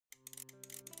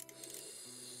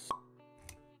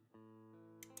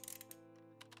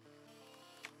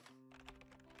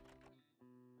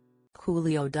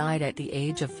Coolio died at the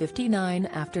age of 59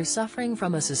 after suffering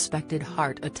from a suspected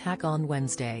heart attack on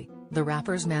Wednesday, the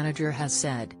rapper's manager has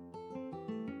said.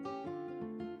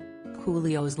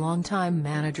 Coolio's longtime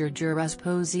manager Jerez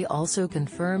Posey also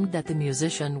confirmed that the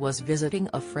musician was visiting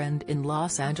a friend in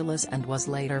Los Angeles and was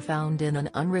later found in an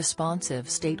unresponsive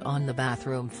state on the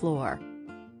bathroom floor.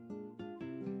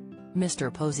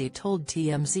 Mr. Posey told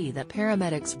TMZ that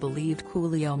paramedics believed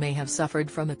Coolio may have suffered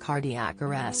from a cardiac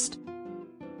arrest.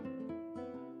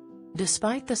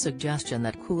 Despite the suggestion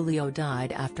that Coolio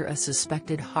died after a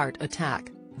suspected heart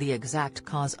attack, the exact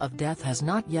cause of death has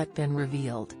not yet been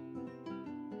revealed.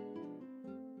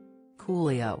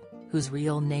 Coolio, whose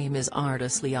real name is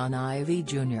artist Leon Ivy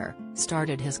Jr.,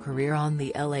 started his career on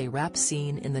the LA rap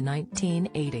scene in the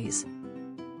 1980s.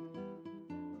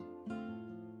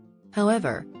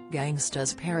 However,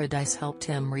 Gangsta's Paradise helped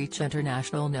him reach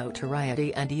international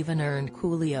notoriety and even earned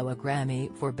Coolio a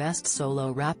Grammy for Best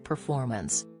Solo Rap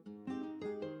Performance.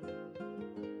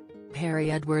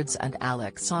 Harry Edwards and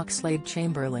Alex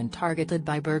Oxlade-Chamberlain targeted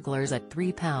by burglars at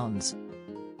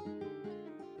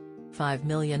 £3.5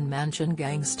 million mansion.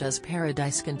 Gangsta's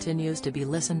Paradise continues to be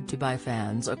listened to by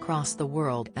fans across the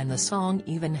world, and the song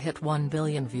even hit 1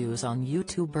 billion views on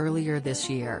YouTube earlier this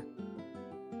year.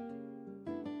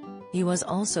 He was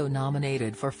also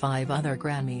nominated for 5 other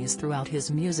Grammys throughout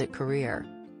his music career.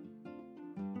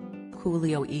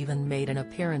 Coolio even made an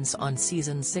appearance on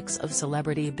Season 6 of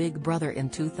Celebrity Big Brother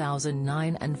in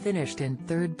 2009 and finished in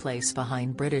third place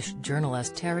behind British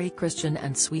journalist Terry Christian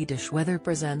and Swedish weather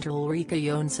presenter Ulrika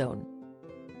Jonsson.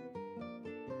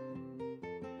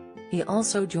 He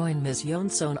also joined Ms.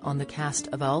 Jonsson on the cast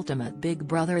of Ultimate Big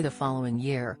Brother the following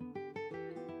year.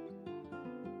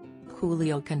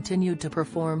 Coolio continued to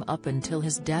perform up until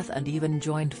his death and even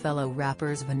joined fellow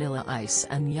rappers Vanilla Ice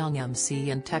and Young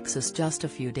MC in Texas just a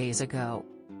few days ago.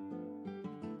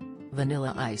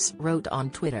 Vanilla Ice wrote on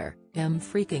Twitter, "I'm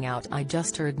freaking out, I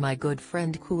just heard my good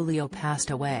friend Coolio passed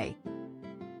away."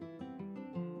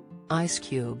 Ice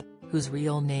Cube, whose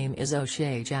real name is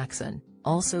O'Shea Jackson,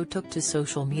 also took to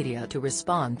social media to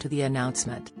respond to the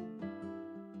announcement.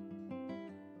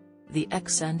 The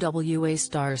ex-NWA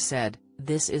star said,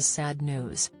 "This is sad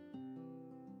news.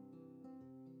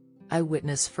 I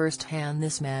witness firsthand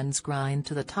this man's grind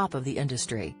to the top of the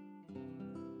industry."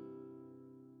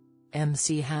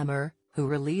 MC Hammer, who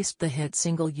released the hit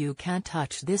single You Can't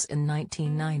Touch This in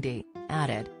 1990,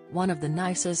 added, "One of the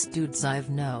nicest dudes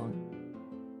I've known.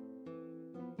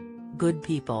 Good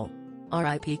people.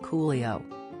 R.I.P. Coolio."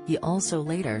 He also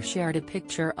later shared a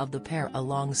picture of the pair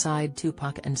alongside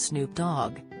Tupac and Snoop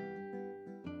Dogg.